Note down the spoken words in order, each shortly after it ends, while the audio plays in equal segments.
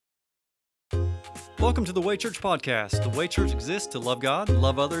Welcome to the Way Church podcast. The Way Church exists to love God,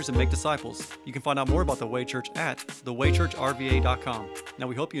 love others, and make disciples. You can find out more about the Way Church at thewaychurchrva.com. Now,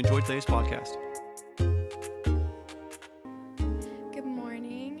 we hope you enjoyed today's podcast. Good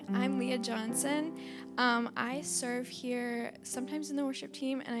morning. I'm Leah Johnson. I serve here sometimes in the worship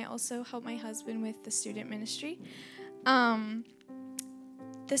team, and I also help my husband with the student ministry.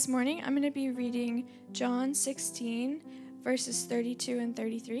 This morning, I'm going to be reading John 16, verses 32 and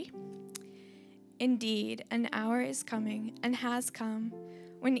 33. Indeed, an hour is coming and has come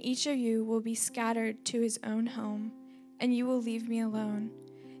when each of you will be scattered to his own home, and you will leave me alone.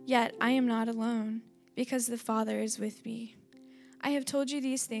 Yet I am not alone, because the Father is with me. I have told you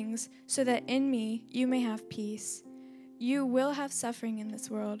these things so that in me you may have peace. You will have suffering in this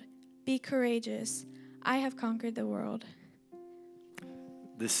world. Be courageous. I have conquered the world.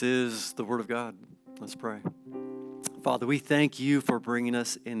 This is the Word of God. Let's pray. Father, we thank you for bringing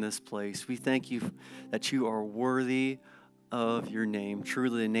us in this place. We thank you that you are worthy of your name,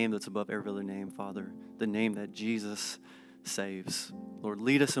 truly the name that's above every other name, Father, the name that Jesus saves. Lord,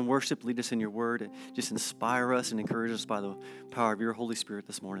 lead us in worship, lead us in your word, just inspire us and encourage us by the power of your Holy Spirit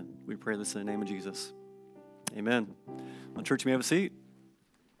this morning. We pray this in the name of Jesus. Amen. Well, church, you may have a seat.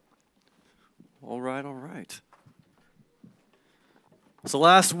 All right. So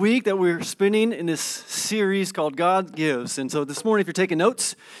last week that we were spending in this series called God Gives. And so this morning, if you're taking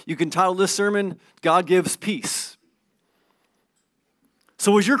notes, you can title this sermon, God Gives Peace.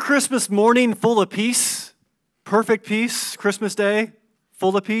 So was your Christmas morning full of peace? Perfect peace? Christmas Day?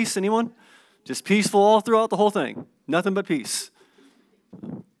 Full of peace? Anyone? Just peaceful all throughout the whole thing? Nothing but peace.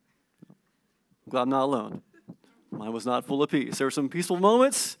 I'm glad I'm not alone. Mine was not full of peace. There were some peaceful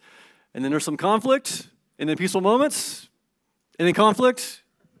moments, and then there's some conflict, and then peaceful moments, and then conflict.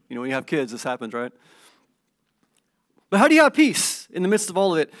 You know, when you have kids, this happens, right? But how do you have peace in the midst of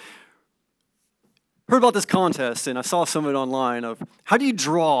all of it? Heard about this contest, and I saw some of it online of how do you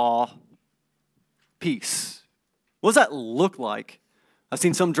draw peace? What does that look like? I've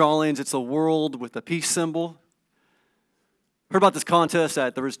seen some drawings. It's a world with a peace symbol. Heard about this contest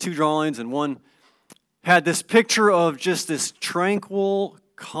that there was two drawings, and one had this picture of just this tranquil,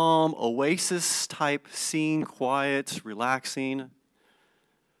 calm, oasis-type scene, quiet, relaxing.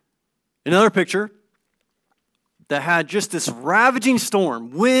 Another picture that had just this ravaging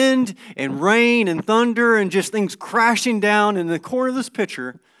storm, wind and rain and thunder and just things crashing down. In the corner of this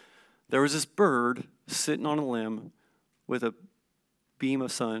picture, there was this bird sitting on a limb with a beam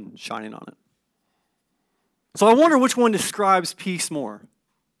of sun shining on it. So I wonder which one describes peace more.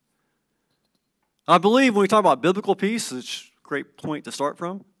 I believe when we talk about biblical peace, it's a great point to start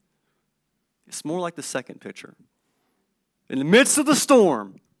from. It's more like the second picture. In the midst of the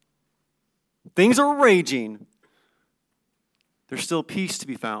storm, things are raging, there's still peace to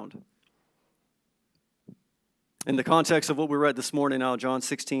be found. In the context of what we read this morning now, John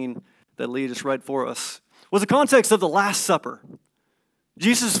 16, that Leah just read for us, was the context of the Last Supper.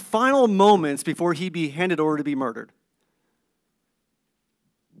 Jesus' final moments before he'd be handed over to be murdered.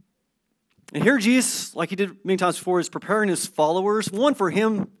 And here Jesus, like he did many times before, is preparing his followers, one, for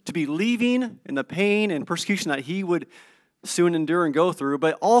him to be leaving in the pain and persecution that he would soon endure and go through,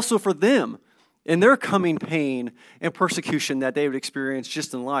 but also for them in their coming pain and persecution that they would experience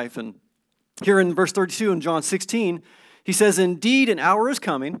just in life. And here in verse 32 in John 16, he says, indeed, an hour is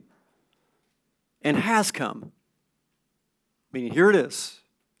coming and has come. Meaning, here it is.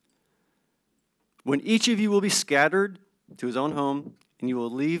 When each of you will be scattered to his own home, and you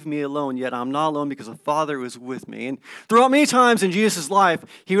will leave me alone, yet I'm not alone because the Father is with me. And throughout many times in Jesus' life,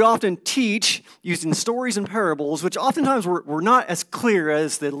 he would often teach using stories and parables, which oftentimes were not as clear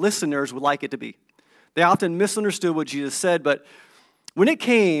as the listeners would like it to be. They often misunderstood what Jesus said, but when it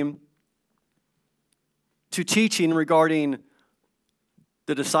came to teaching regarding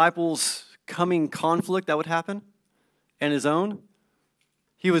the disciples' coming conflict that would happen and his own,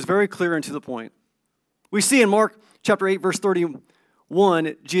 he was very clear and to the point. We see in Mark chapter 8, verse 31,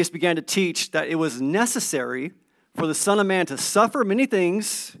 Jesus began to teach that it was necessary for the Son of Man to suffer many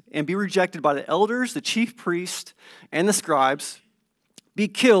things and be rejected by the elders, the chief priests, and the scribes, be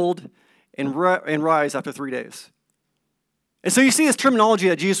killed, and rise after 3 days. And so you see this terminology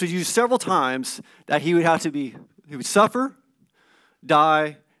that Jesus would use several times, that he would suffer,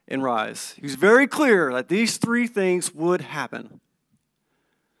 die, and rise. He was very clear that these three things would happen.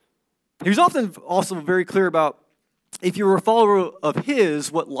 He was often also very clear about if you were a follower of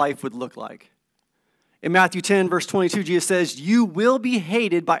his, what life would look like. In Matthew 10, verse 22, Jesus says, you will be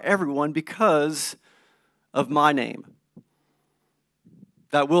hated by everyone because of my name.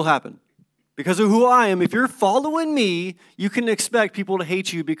 That will happen. Because of who I am. If you're following me, you can expect people to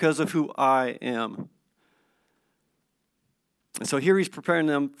hate you because of who I am. And so here he's preparing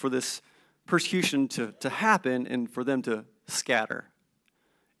them for this persecution to happen and for them to scatter.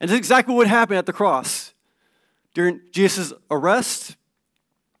 And that's exactly what happened at the cross. During Jesus' arrest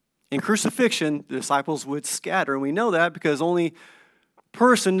and crucifixion, the disciples would scatter. And we know that because only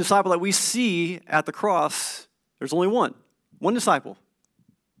disciple that we see at the cross, there's only one disciple,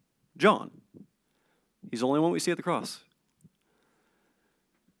 John. He's the only one we see at the cross.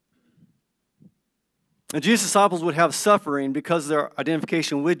 And Jesus' disciples would have suffering because of their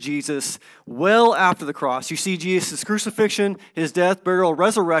identification with Jesus well after the cross. You see Jesus' crucifixion, his death, burial,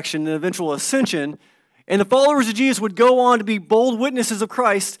 resurrection, and eventual ascension. And the followers of Jesus would go on to be bold witnesses of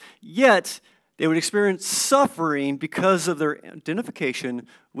Christ, yet they would experience suffering because of their identification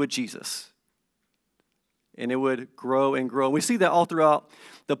with Jesus. And it would grow and grow. And we see that all throughout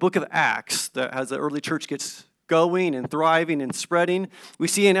the book of Acts, that as the early church gets going and thriving and spreading. We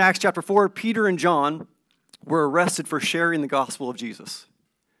see in Acts chapter 4, Peter and John were arrested for sharing the gospel of Jesus.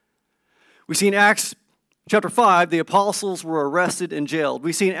 We see in Acts chapter 5, the apostles were arrested and jailed.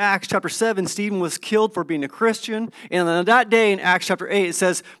 We see in Acts chapter 7, Stephen was killed for being a Christian. And on that day in Acts chapter 8, it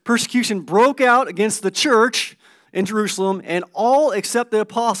says, persecution broke out against the church in Jerusalem, and all except the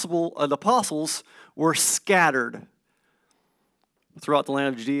apostles were scattered throughout the land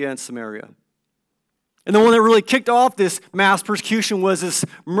of Judea and Samaria. And the one that really kicked off this mass persecution was this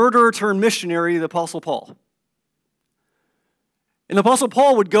murderer turned missionary, the Apostle Paul. And the Apostle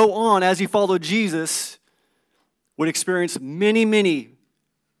Paul would go on, as he followed Jesus, would experience many, many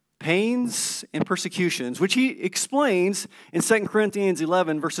pains and persecutions, which he explains in 2 Corinthians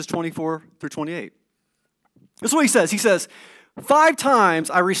 11, verses 24 through 28. This is what he says. He says, 5 times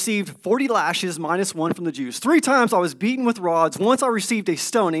I received 40 lashes minus 1 from the Jews. 3 times I was beaten with rods. Once I received a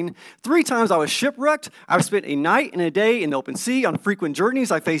stoning. 3 times I was shipwrecked. I've spent a night and a day in the open sea. On frequent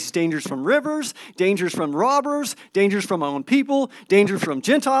journeys, I faced dangers from rivers, dangers from robbers, dangers from my own people, dangers from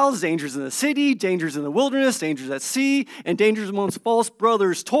Gentiles, dangers in the city, dangers in the wilderness, dangers at sea, and dangers amongst false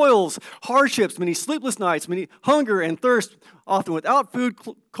brothers, toils, hardships, many sleepless nights, many hunger and thirst, often without food,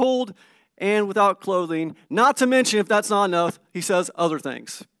 cold, and without clothing, not to mention, if that's not enough, he says other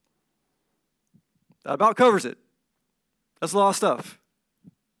things. That about covers it. That's a lot of stuff.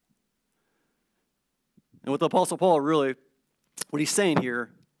 And with the Apostle Paul, really, what he's saying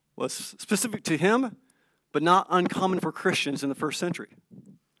here was specific to him, but not uncommon for Christians in the first century.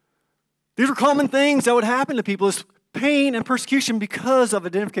 These were common things that would happen to people, is pain and persecution because of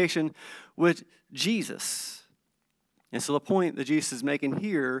identification with Jesus. And so the point that Jesus is making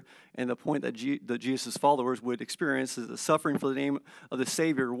here, and the point that Jesus' followers would experience, is the suffering for the name of the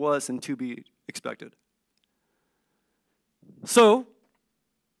Savior was and to be expected. So,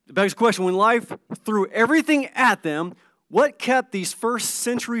 it begs the question, when life threw everything at them, what kept these first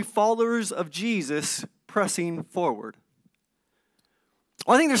century followers of Jesus pressing forward?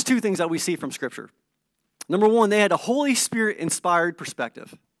 Well, I think there's 2 things that we see from Scripture. Number 1, they had a Holy Spirit-inspired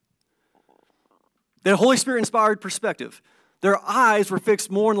perspective. They had a Holy Spirit-inspired perspective. Their eyes were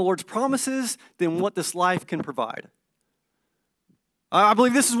fixed more on the Lord's promises than what this life can provide. I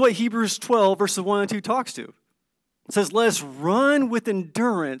believe this is what Hebrews 12, verses 1 and 2 talks to. It says, let us run with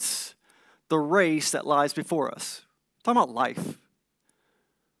endurance the race that lies before us. I'm talking about life.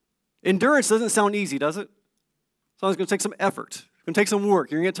 Endurance doesn't sound easy, does it? So it's going to take some effort. It's going to take some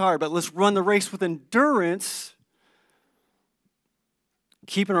work. You're going to get tired, but let's run the race with endurance,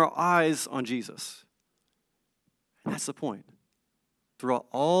 keeping our eyes on Jesus. And that's the point. Throughout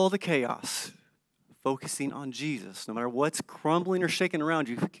all the chaos, focusing on Jesus, no matter what's crumbling or shaking around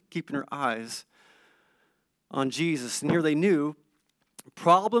you, keeping your eyes on Jesus. And here they knew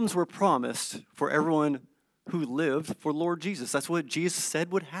problems were promised for everyone who lived for Lord Jesus. That's what Jesus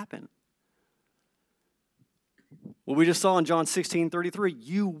said would happen. What we just saw in John 16:33,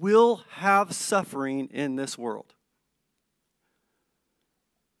 you will have suffering in this world.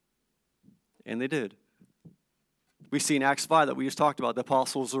 And they did. We see in Acts 5 that we just talked about, the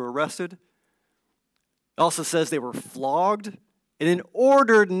apostles were arrested. It also says they were flogged and then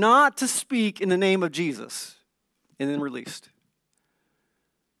ordered not to speak in the name of Jesus, and then released.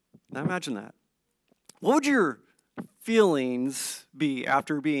 Now imagine that. What would your feelings be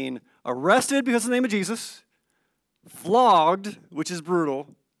after being arrested because of the name of Jesus, flogged, which is brutal,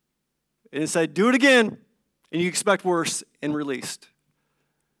 and it said, do it again, and you expect worse, and released?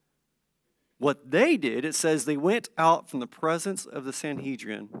 What they did, it says they went out from the presence of the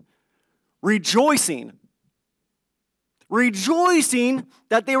Sanhedrin, rejoicing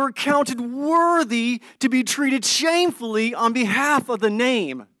that they were counted worthy to be treated shamefully on behalf of the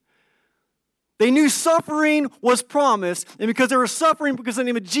name. They knew suffering was promised, and because they were suffering because of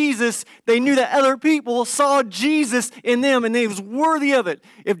the name of Jesus, they knew that other people saw Jesus in them, and they was worthy of it.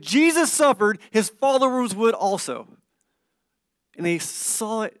 If Jesus suffered, his followers would also. And they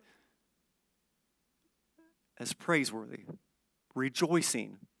saw it as praiseworthy,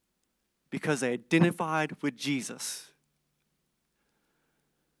 rejoicing, because they identified with Jesus.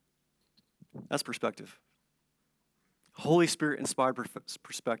 That's perspective. Holy Spirit inspired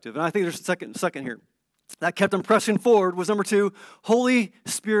perspective. And I think there's a second here. That kept them pressing forward was number 2, Holy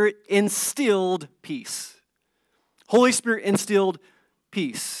Spirit instilled peace. Holy Spirit instilled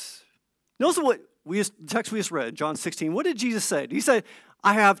peace. Notice what the text we just read, John 16. What did Jesus say? He said,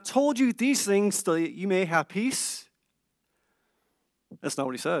 I have told you these things so that you may have peace. That's not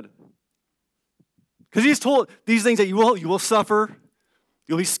what he said. Because he's told these things that you will suffer,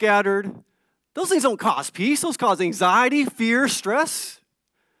 you'll be scattered. Those things don't cause peace. Those cause anxiety, fear, stress.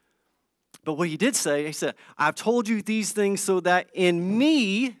 But what he did say, he said, I've told you these things so that in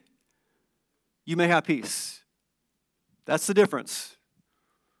me you may have peace. That's the difference.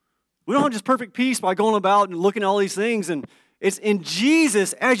 We don't have just perfect peace by going about and looking at all these things. And it's in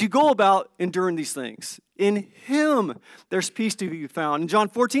Jesus as you go about enduring these things. In him, there's peace to be found. In John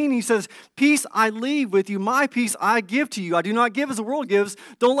 14, he says, peace I leave with you, my peace I give to you. I do not give as the world gives.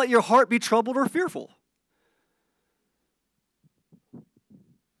 Don't let your heart be troubled or fearful.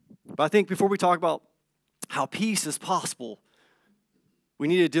 But I think before we talk about how peace is possible, we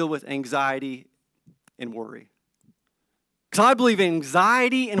need to deal with anxiety and worry. Because I believe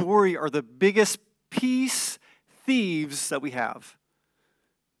anxiety and worry are the biggest peace thieves that we have.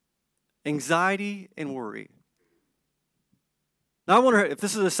 Anxiety and worry. Now I wonder if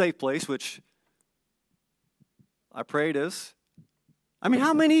this is a safe place, which I pray it is. I mean,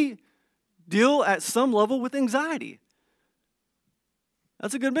 how many deal at some level with anxiety?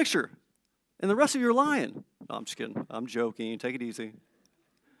 That's a good mixture. And the rest of you are lying. No, I'm just kidding. I'm joking. Take it easy.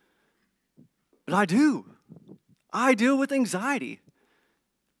 But I do. I deal with anxiety.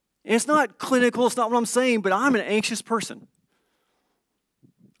 And it's not clinical. It's not what I'm saying, but I'm an anxious person.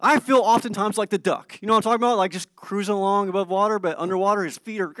 I feel oftentimes like the duck. You know what I'm talking about? Like just cruising along above water, but underwater, his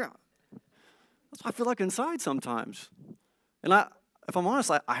feet are... That's what I feel like inside sometimes. And if I'm honest,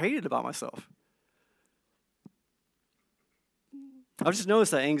 I hate it about myself. I've just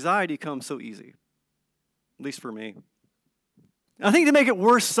noticed that anxiety comes so easy, at least for me. And I think to make it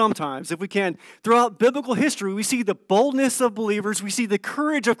worse sometimes, if we can, throughout biblical history, we see the boldness of believers, we see the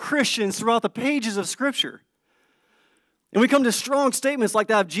courage of Christians throughout the pages of Scripture. And we come to strong statements like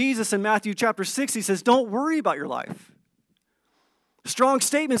that of Jesus in Matthew chapter 6. He says, don't worry about your life. Strong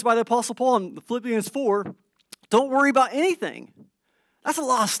statements by the Apostle Paul in Philippians 4. Don't worry about anything. That's a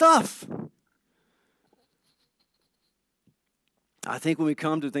lot of stuff. I think when we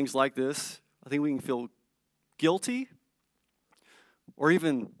come to things like this, I think we can feel guilty or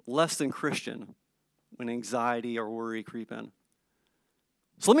even less than Christian when anxiety or worry creep in.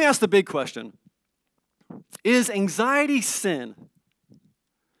 So let me ask the big question. Is anxiety sin?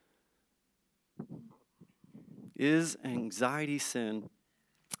 Is anxiety sin?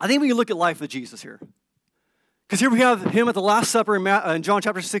 I think we can look at life with Jesus here. Because here we have him at the Last Supper in John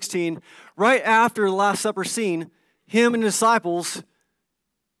chapter 16. Right after the Last Supper scene, him and his disciples,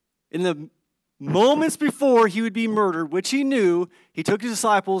 in the moments before he would be murdered, which he knew, he took his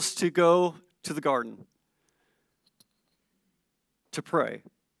disciples to go to the garden to pray.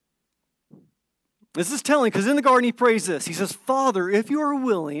 This is telling, because in the garden he prays this. He says, Father, if you are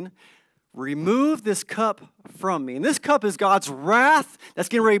willing, remove this cup from me. And this cup is God's wrath that's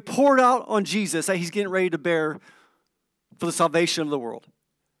getting ready poured out on Jesus, that he's getting ready to bear for the salvation of the world.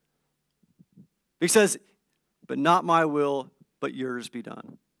 He says, but not my will, but yours be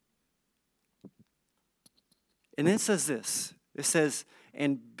done. And then it says this. It says,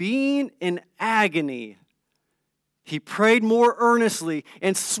 and being in agony, he prayed more earnestly,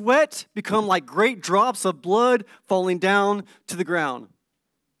 and sweat become like great drops of blood falling down to the ground.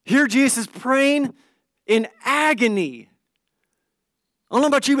 Here Jesus is praying in agony. I don't know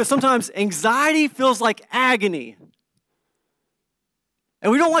about you, but sometimes anxiety feels like agony.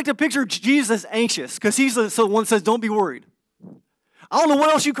 And we don't like to picture Jesus as anxious, because he's the one that says, don't be worried. I don't know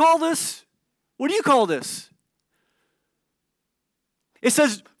what else you call this. What do you call this? It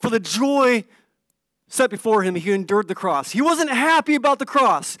says, for the joy set before him, he endured the cross. He wasn't happy about the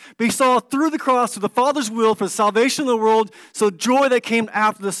cross, but he saw through the cross to the Father's will for the salvation of the world, so joy that came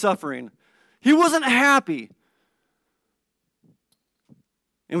after the suffering. He wasn't happy.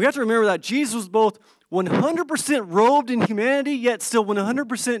 And we have to remember that Jesus was both 100% robed in humanity, yet still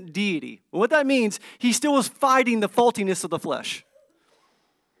 100% deity. And what that means, he still was fighting the faultiness of the flesh.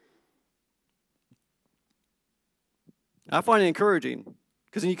 I find it encouraging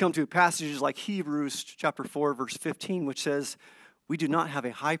because then you come to passages like Hebrews chapter 4, verse 15, which says, we do not have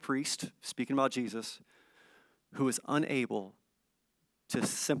a high priest, speaking about Jesus, who is unable to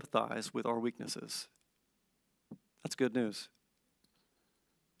sympathize with our weaknesses. That's good news.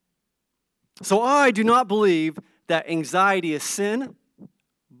 So I do not believe that anxiety is sin,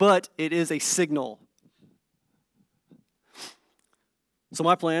 but it is a signal. So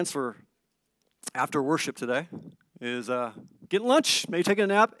my plans for after worship today is getting lunch, maybe taking a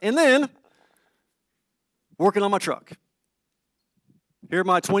nap, and then working on my truck. Here,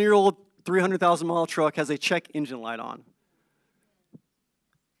 my 20-year-old 300,000-mile truck has a check engine light on.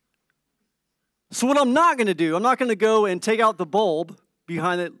 So what I'm not going to do, I'm not going to go and take out the bulb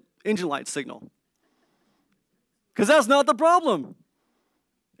behind the engine light signal. Because that's not the problem.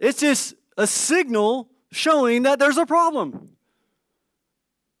 It's just a signal showing that there's a problem.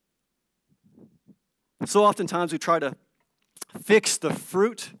 So oftentimes we try to fix the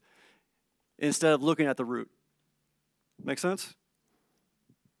fruit instead of looking at the root. Make sense?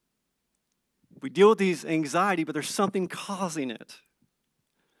 We deal with these anxiety, but there's something causing it.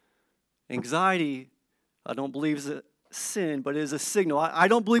 Anxiety, I don't believe is a sin, but it is a signal. I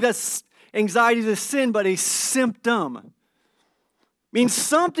don't believe that anxiety is a sin, but a symptom. It means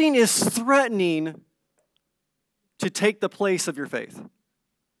something is threatening to take the place of your faith.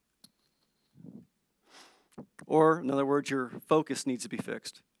 Or, in other words, your focus needs to be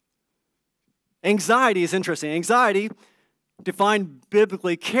fixed. Anxiety is interesting. Anxiety, defined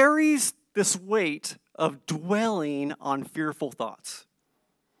biblically, carries this weight of dwelling on fearful thoughts.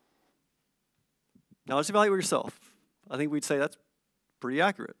 Now, let's evaluate yourself. I think we'd say that's pretty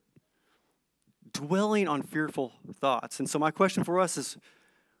accurate. Dwelling on fearful thoughts. And so my question for us is,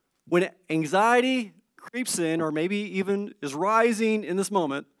 when anxiety creeps in, or maybe even is rising in this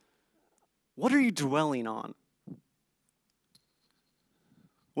moment, what are you dwelling on?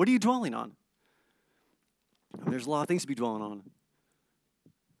 What are you dwelling on? I mean, there's a lot of things to be dwelling on.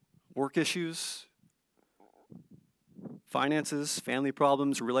 Work issues, finances, family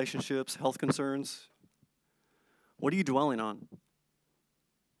problems, relationships, health concerns. What are you dwelling on?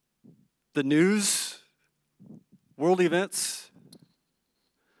 The news, world events,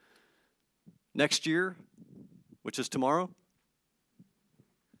 next year, which is tomorrow.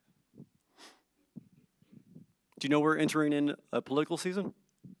 Do you know we're entering in a political season?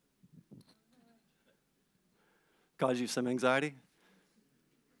 Cause you some anxiety?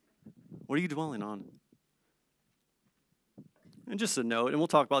 What are you dwelling on? And just a note, and we'll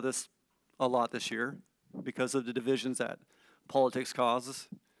talk about this a lot this year because of the divisions that politics causes.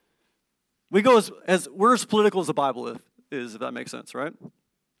 We go we're as political as the Bible is, if that makes sense, right?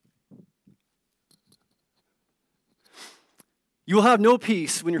 You will have no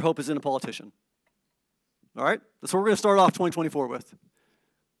peace when your hope is in a politician. All right? That's what we're going to start off 2024 with.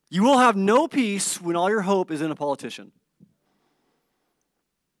 You will have no peace when all your hope is in a politician.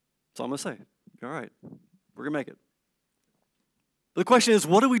 That's all I'm going to say. All right. We're going to make it. But the question is,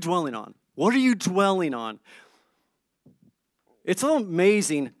 what are we dwelling on? What are you dwelling on? It's so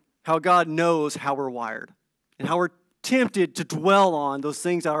amazing how God knows how we're wired and how we're tempted to dwell on those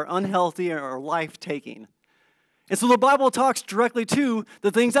things that are unhealthy and are life-taking. And so the Bible talks directly to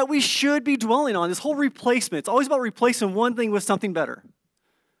the things that we should be dwelling on. This whole replacement, it's always about replacing one thing with something better.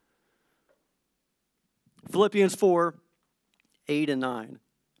 Philippians 4, 8 and 9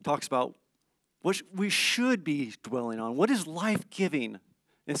 talks about what we should be dwelling on. What is life-giving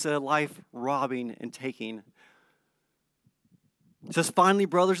instead of life-robbing and taking? It says, finally,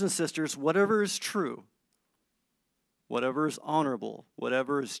 brothers and sisters, whatever is true, whatever is honorable,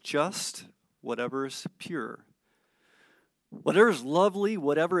 whatever is just, whatever is pure, whatever is lovely,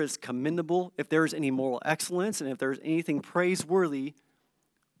 whatever is commendable, if there is any moral excellence, and if there is anything praiseworthy,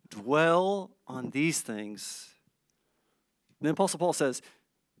 dwell on these things. And then Apostle Paul says,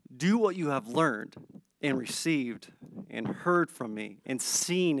 do what you have learned and received and heard from me and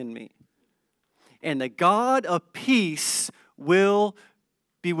seen in me. And the God of peace will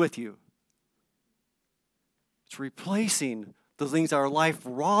be with you. It's replacing the things that are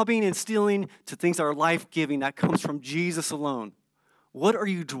life-robbing and stealing to things that are life-giving. That comes from Jesus alone. What are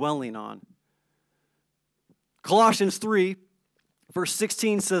you dwelling on? Colossians 3, verse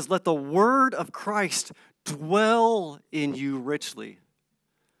 16 says, let the word of Christ dwell in you richly.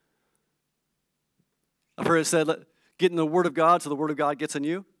 I've heard it said, get in the word of God so the word of God gets in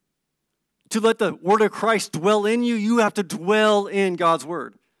you. To let the word of Christ dwell in you, you have to dwell in God's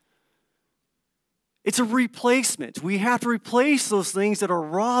word. It's a replacement. We have to replace those things that are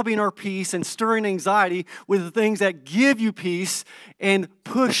robbing our peace and stirring anxiety with the things that give you peace and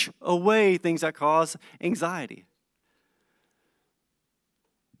push away things that cause anxiety.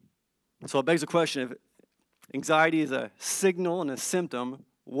 So it begs the question, if anxiety is a signal and a symptom,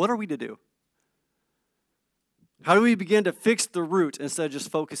 what are we to do? How do we begin to fix the root instead of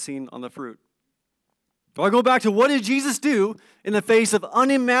just focusing on the fruit? So I go back to, what did Jesus do in the face of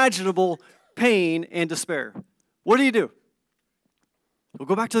unimaginable pain and despair? What did he do? We'll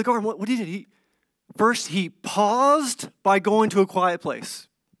go back to the garden. What did he do? First, he paused by going to a quiet place.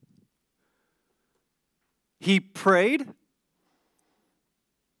 He prayed,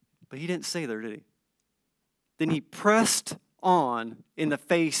 but he didn't stay there, did he? Then he pressed on in the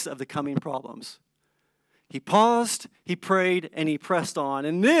face of the coming problems. He paused, he prayed, and he pressed on.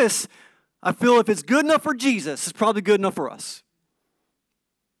 And this, I feel, if it's good enough for Jesus, it's probably good enough for us.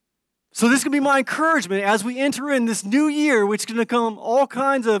 So this can be my encouragement as we enter in this new year, which is going to come all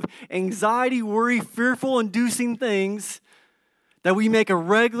kinds of anxiety, worry, fearful-inducing things, that we make a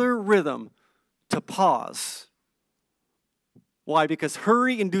regular rhythm to pause. Why? Because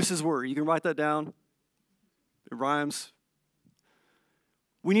hurry induces worry. You can write that down. It rhymes.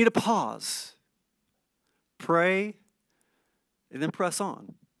 We need to pause, pray, and then press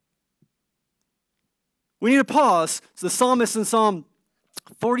on. We need to pause. So the psalmist in Psalm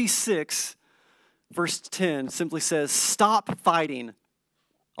 46, verse 10 simply says, stop fighting.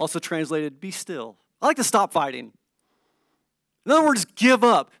 Also translated, be still. I like to stop fighting. In other words, give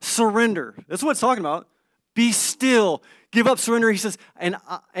up, surrender. That's what it's talking about. Be still, give up, surrender. He says,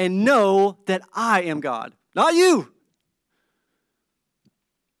 and know that I am God, not you.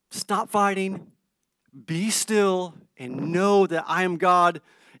 Stop fighting, be still, and know that I am God.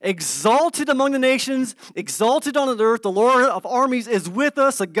 Exalted among the nations, exalted on the earth, the Lord of armies is with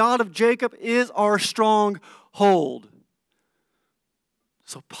us, the God of Jacob is our stronghold.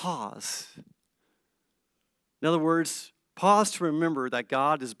 So pause. In other words, pause to remember that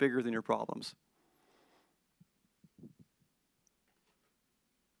God is bigger than your problems.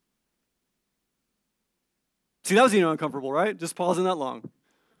 See, that was even uncomfortable, right? Just pausing that long.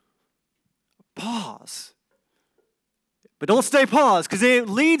 Pause. But don't stay paused, because it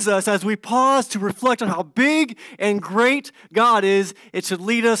leads us, as we pause to reflect on how big and great God is, it should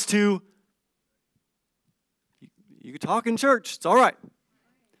lead us to, you can talk in church, it's all right.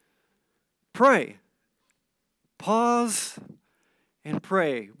 Pray. Pause and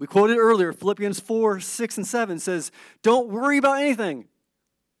pray. We quoted earlier, Philippians 4, 6, and 7 says, don't worry about anything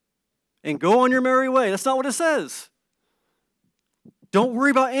and go on your merry way. That's not what it says. Don't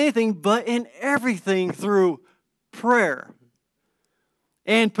worry about anything, but in everything through prayer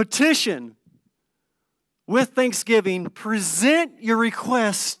and petition with thanksgiving, present your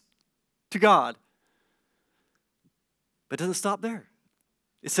requests to God. But it doesn't stop there.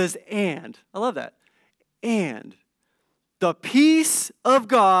 It says, and. I love that. And the peace of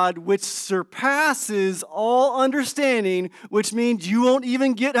God, which surpasses all understanding, which means you won't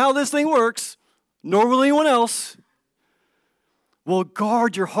even get how this thing works, nor will anyone else, will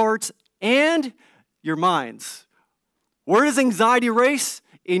guard your hearts and your minds. Where does anxiety race?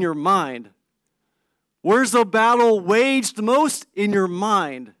 In your mind. Where's the battle waged the most? In your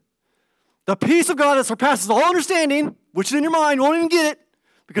mind. The peace of God that surpasses all understanding, which is in your mind, you won't even get it,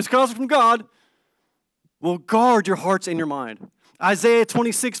 because it comes from God, will guard your hearts and your mind. Isaiah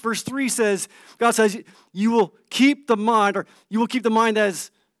 26, verse 3 says, God says, you will keep the mind that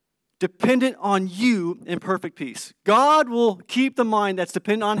is dependent on you in perfect peace. God will keep the mind that's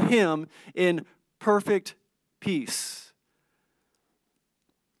dependent on Him in perfect peace.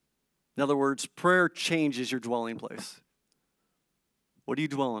 In other words, prayer changes your dwelling place. What are you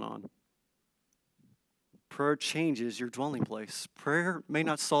dwelling on? Prayer changes your dwelling place. Prayer may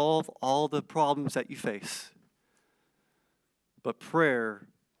not solve all the problems that you face, but prayer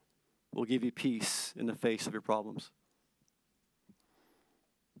will give you peace in the face of your problems.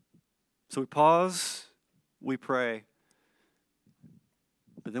 So we pause, we pray,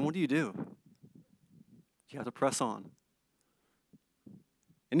 but then what do? You have to press on.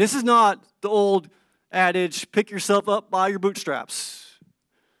 And this is not the old adage, pick yourself up by your bootstraps.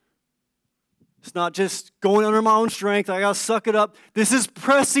 It's not just going under my own strength, I got to suck it up. This is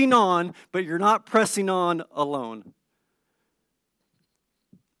pressing on, but you're not pressing on alone.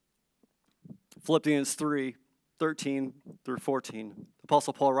 Philippians 3, 13 through 14.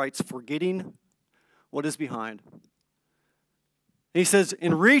 Apostle Paul writes, forgetting what is behind. And he says,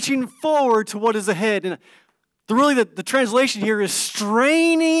 in reaching forward to what is ahead. And the translation here is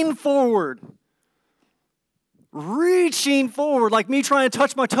straining forward. Reaching forward, like me trying to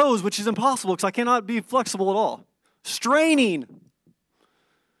touch my toes, which is impossible because I cannot be flexible at all. Straining.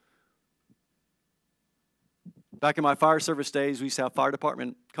 Back in my fire service days, we used to have fire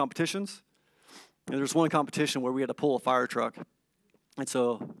department competitions. And there was one competition where we had to pull a fire truck. And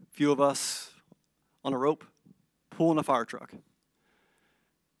so few of us on a rope pulling a fire truck. If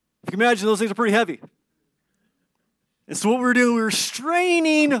you can imagine, those things are pretty heavy. And so what we were doing, we were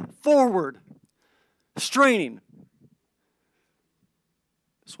straining forward. Straining.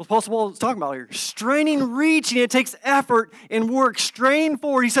 That's what Apostle Paul is talking about here. Straining, reaching, it takes effort and work. Strain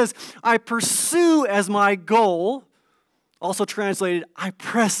forward. He says, I pursue as my goal. Also translated, I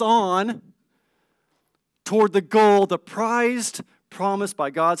press on toward the goal, the prized promise by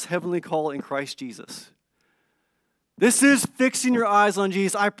God's heavenly call in Christ Jesus. This is fixing your eyes on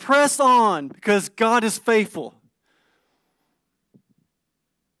Jesus. I press on because God is faithful.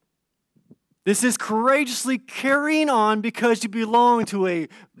 This is courageously carrying on because you belong to a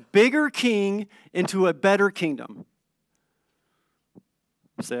bigger king and to a better kingdom.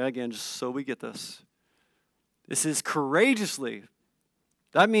 I'll say that again just so we get this. This is courageously.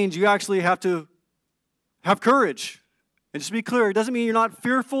 That means you actually have to have courage. And just to be clear, it doesn't mean you're not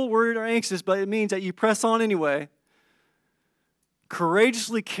fearful, worried, or anxious, but it means that you press on anyway.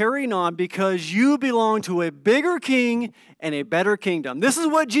 Courageously carrying on because you belong to a bigger king and a better kingdom. This is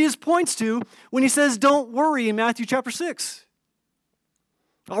what Jesus points to when he says, don't worry in Matthew chapter 6.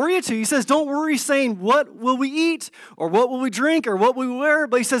 I'll read it to you. He says, don't worry saying, what will we eat or what will we drink or what will we wear?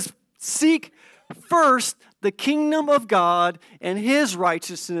 But he says, seek first the kingdom of God and his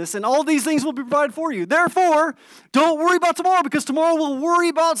righteousness, and all these things will be provided for you. Therefore, don't worry about tomorrow, because tomorrow will worry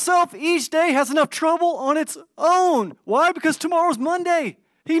about itself. Each day has enough trouble on its own. Why? Because tomorrow's Monday.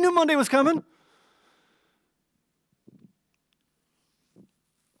 He knew Monday was coming.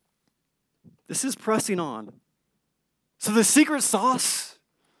 This is pressing on. So the secret sauce,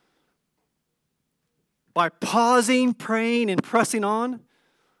 by pausing, praying, and pressing on,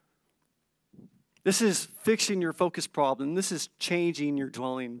 this is fixing your focus problem. This is changing your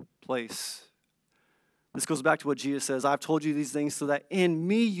dwelling place. This goes back to what Jesus says, I've told you these things so that in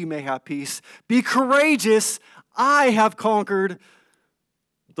me you may have peace. Be courageous. I have conquered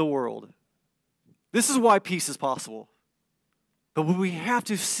the world. This is why peace is possible. But what we have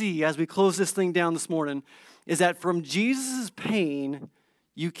to see as we close this thing down this morning is that from Jesus' pain,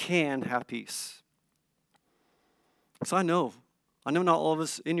 you can have peace. So I know not all of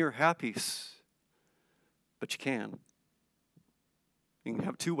us in here have peace. But you can. You can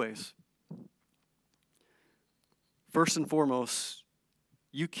have two ways. First and foremost,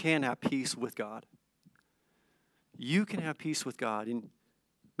 you can have peace with God. You can have peace with God. And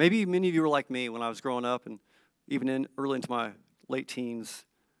maybe many of you were like me when I was growing up and even early into my late teens.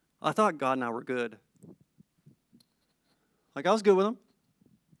 I thought God and I were good. Like I was good with him.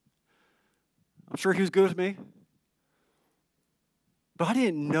 I'm sure he was good with me. But I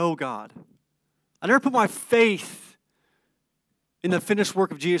didn't know God. I never put my faith in the finished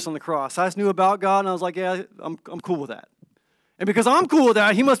work of Jesus on the cross. I just knew about God, and I was like, yeah, I'm cool with that. And because I'm cool with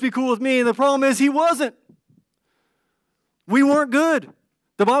that, he must be cool with me. And the problem is he wasn't. We weren't good.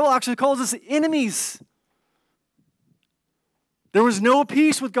 The Bible actually calls us enemies. There was no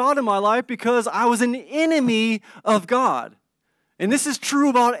peace with God in my life because I was an enemy of God. And this is true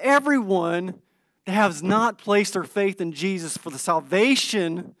about everyone that has not placed their faith in Jesus for the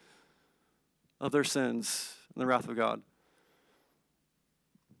salvation of their sins and the wrath of God.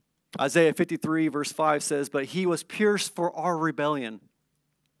 Isaiah 53 verse 5 says, but he was pierced for our rebellion.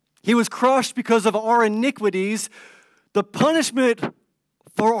 He was crushed because of our iniquities. The punishment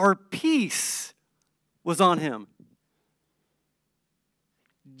for our peace was on him.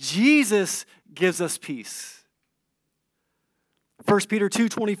 Jesus gives us peace. 1 Peter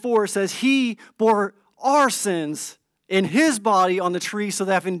 2:24 says, he bore our sins in his body on the tree, so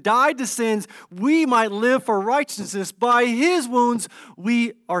that having died to sins, we might live for righteousness. By his wounds,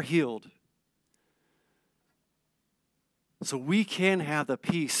 we are healed. So we can have the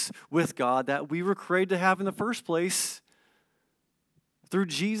peace with God that we were created to have in the first place through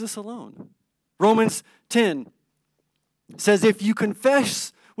Jesus alone. Romans 10 says, if you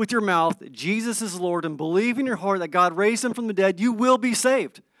confess with your mouth that Jesus is Lord and believe in your heart that God raised him from the dead, you will be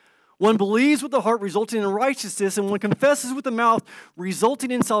saved. One believes with the heart, resulting in righteousness, and one confesses with the mouth,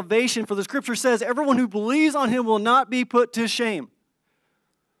 resulting in salvation. For the scripture says, everyone who believes on him will not be put to shame.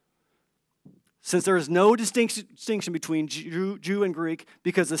 Since there is no distinction between Jew and Greek,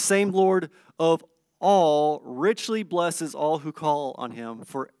 because the same Lord of all richly blesses all who call on him.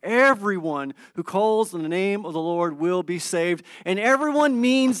 For everyone who calls on the name of the Lord will be saved. And everyone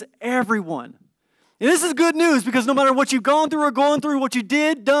means everyone. And this is good news because no matter what you've gone through or going through, what you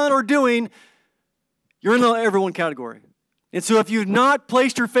did, done, or doing, you're in the everyone category. And so if you've not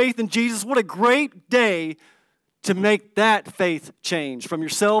placed your faith in Jesus, what a great day to make that faith change from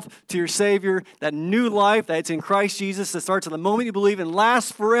yourself to your Savior, that new life that's in Christ Jesus that starts at the moment you believe and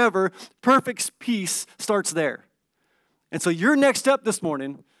lasts forever. Perfect peace starts there. And so your next step this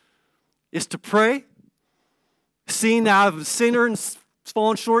morning is to pray, seeing that I'm a sinner and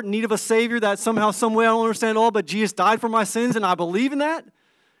fallen short in need of a Savior, that somehow, some way, I don't understand all, but Jesus died for my sins, and I believe in that.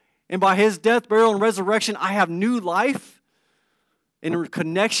 And by his death, burial, and resurrection, I have new life and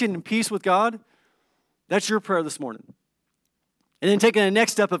connection and peace with God. That's your prayer this morning. And then taking the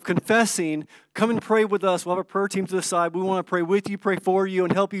next step of confessing, come and pray with us. We'll have a prayer team to the side. We want to pray with you, pray for you,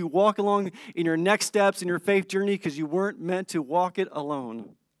 and help you walk along in your next steps in your faith journey because you weren't meant to walk it alone.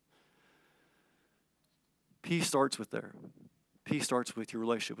 Peace starts with there. Peace starts with your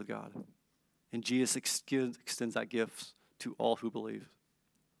relationship with God. And Jesus extends that gift to all who believe.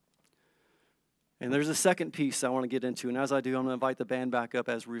 And there's a second piece I want to get into. And as I do, I'm going to invite the band back up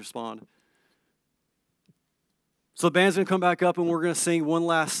as we respond. So the band's going to come back up and we're going to sing one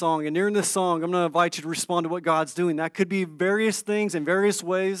last song. And during this song, I'm going to invite you to respond to what God's doing. That could be various things in various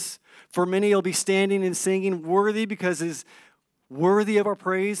ways. For many, he'll be standing and singing worthy because he's worthy of our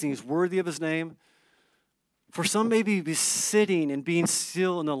praise and he's worthy of his name. For some, maybe be sitting and being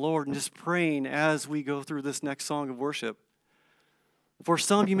still in the Lord and just praying as we go through this next song of worship. For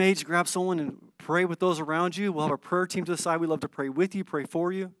some, you may just grab someone and pray with those around you. We'll have a prayer team to the side. We'd love to pray with you, pray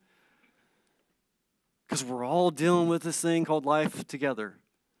for you. Because we're all dealing with this thing called life together.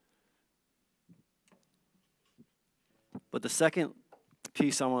 But the second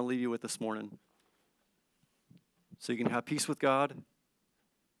piece I want to leave you with this morning, so you can have peace with God,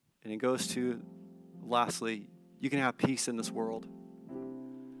 and it goes to, lastly, you can have peace in this world.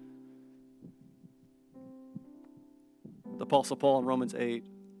 The Apostle Paul in Romans 8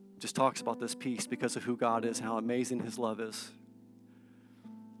 just talks about this peace because of who God is and how amazing his love is.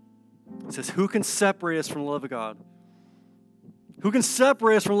 It says, who can separate us from the love of God? Who can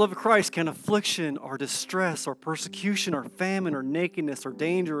separate us from the love of Christ? Can affliction or distress or persecution or famine or nakedness or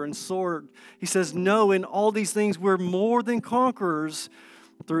danger and sword? He says, no, in all these things we're more than conquerors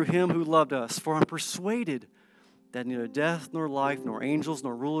through him who loved us. For I'm persuaded that neither death nor life, nor angels,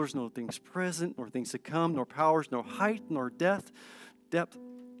 nor rulers, nor things present, nor things to come, nor powers, nor height, nor depth,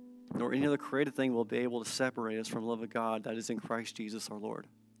 nor any other created thing will be able to separate us from the love of God that is in Christ Jesus our Lord.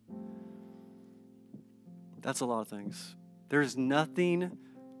 That's a lot of things. There's nothing,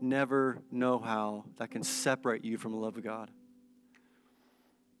 never, no how that can separate you from the love of God.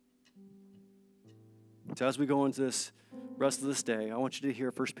 So as we go into this rest of this day, I want you to hear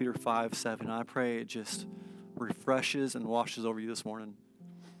 1 Peter 5:7. I pray it just refreshes and washes over you this morning.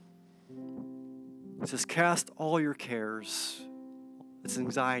 It says, cast all your cares, its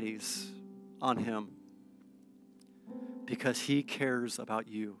anxieties on him because he cares about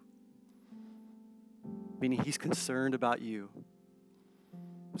you. Meaning he's concerned about you.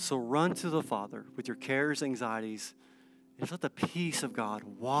 So run to the Father with your cares, anxieties, and let the peace of God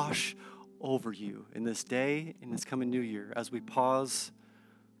wash over you in this day, in this coming new year, as we pause,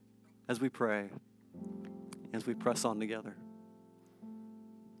 as we pray, as we press on together.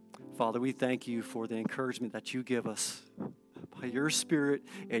 Father, we thank you for the encouragement that you give us by your Spirit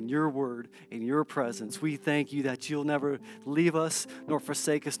and your word and your presence. We thank you that you'll never leave us nor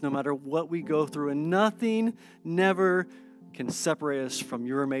forsake us no matter what we go through, and nothing never can separate us from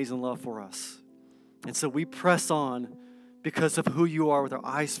your amazing love for us. And so we press on because of who you are with our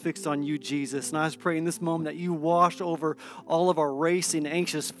eyes fixed on you, Jesus. And I just pray in this moment that you wash over all of our racing,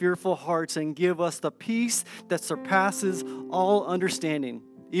 anxious, fearful hearts and give us the peace that surpasses all understanding.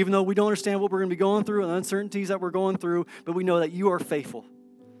 Even though we don't understand what we're going to be going through and the uncertainties that we're going through, but we know that you are faithful.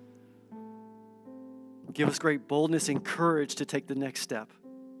 Give us great boldness and courage to take the next step.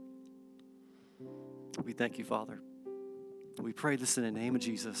 We thank you, Father. We pray this in the name of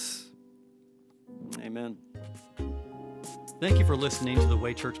Jesus. Amen. Thank you for listening to the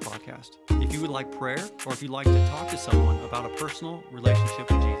Way Church podcast. If you would like prayer or if you'd like to talk to someone about a personal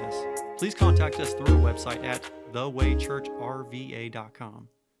relationship with Jesus, please contact us through our website at thewaychurchrva.com.